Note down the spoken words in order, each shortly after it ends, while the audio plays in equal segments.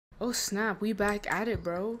Oh snap, we back at it,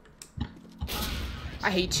 bro.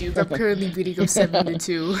 I hate you. I'm currently beating up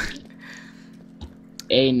 7-2.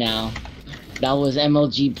 Hey now. That was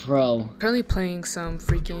MLG Pro. Currently playing some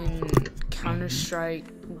freaking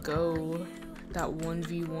Counter-Strike Go. That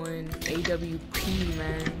 1v1 AWP,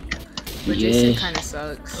 man. But Yes. Jason kinda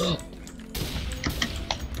sucks.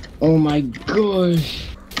 Oh my gosh.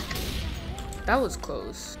 That was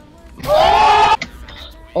close.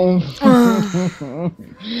 Oh.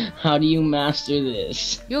 How do you master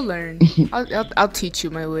this? You'll learn. I'll teach you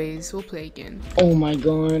my ways. We'll play again. Oh my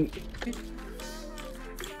god.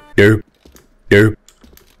 Derp. Derp.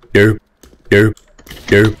 Derp. Derp.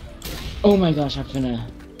 Derp. Oh my gosh, I'm finna.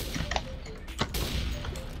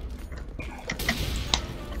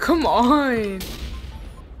 Come on.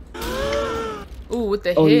 Ooh, with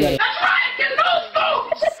the Oh, hit.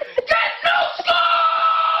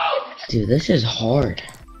 Dude, this is hard.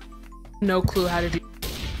 No clue how to do.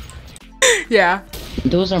 Yeah.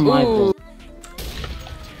 Those are my Ooh.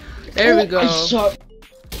 There we go. I saw.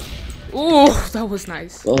 Ooh, that was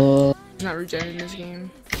nice. Oh, Not regenerating this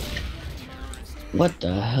game. what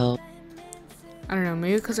the hell? I don't know.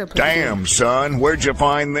 Maybe because I played. Damn, son, where'd you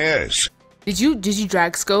find this? Did you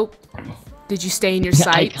drag scope? Did you stay in your I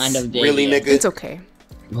sights? kind of did. Really, yeah. nigga? It's okay.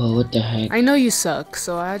 Well, what the heck? I know you suck,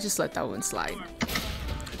 so I just let that one slide.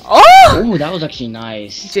 Oh! Oh, that was actually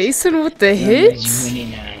nice. Jason with the That is hits.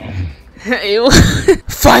 winning now. Ew.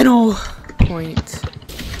 Final point.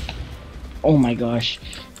 Oh my gosh.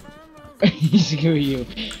 Screw you.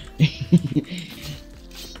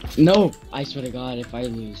 No, I swear to God, if I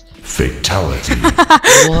lose. Fatality.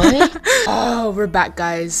 What? Oh, we're back,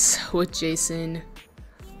 guys, with Jason.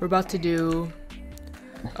 We're about to do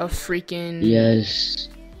a freaking. Yes.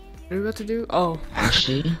 What are we about to do? Oh,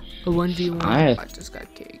 Actually, a 1v1. I just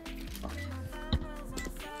got kicked.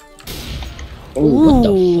 oh, what the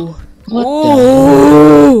Ooh. fuck? What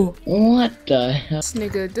Ooh. the? What the hell? This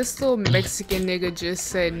nigga, this little Mexican nigga just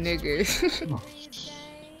said nigga.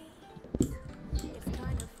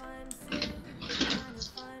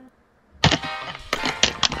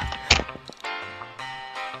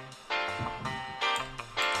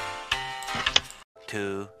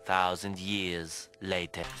 2,000 years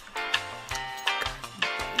later.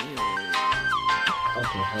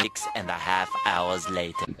 Okay, 6.5 hours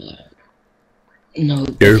later. no.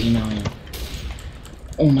 Here. Okay, no.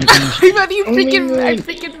 Oh my gosh. I thought you Oh my freaking, I God.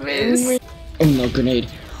 freaking missed. Oh no, grenade.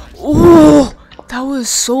 Ooh, that was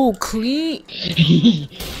so clean.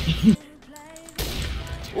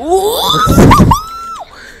 Ooh.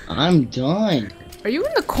 I'm done. Are you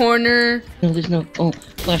in the corner? No, there's no. Oh,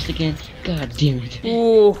 flash again. God damn it.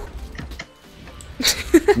 Ooh.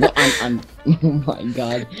 No, I'm. Oh my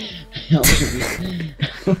God. Help me.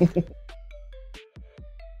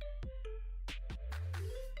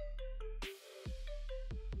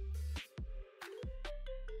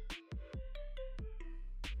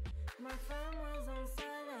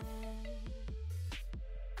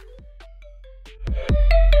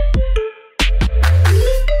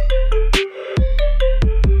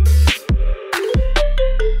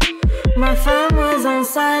 My phone was on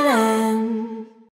silent.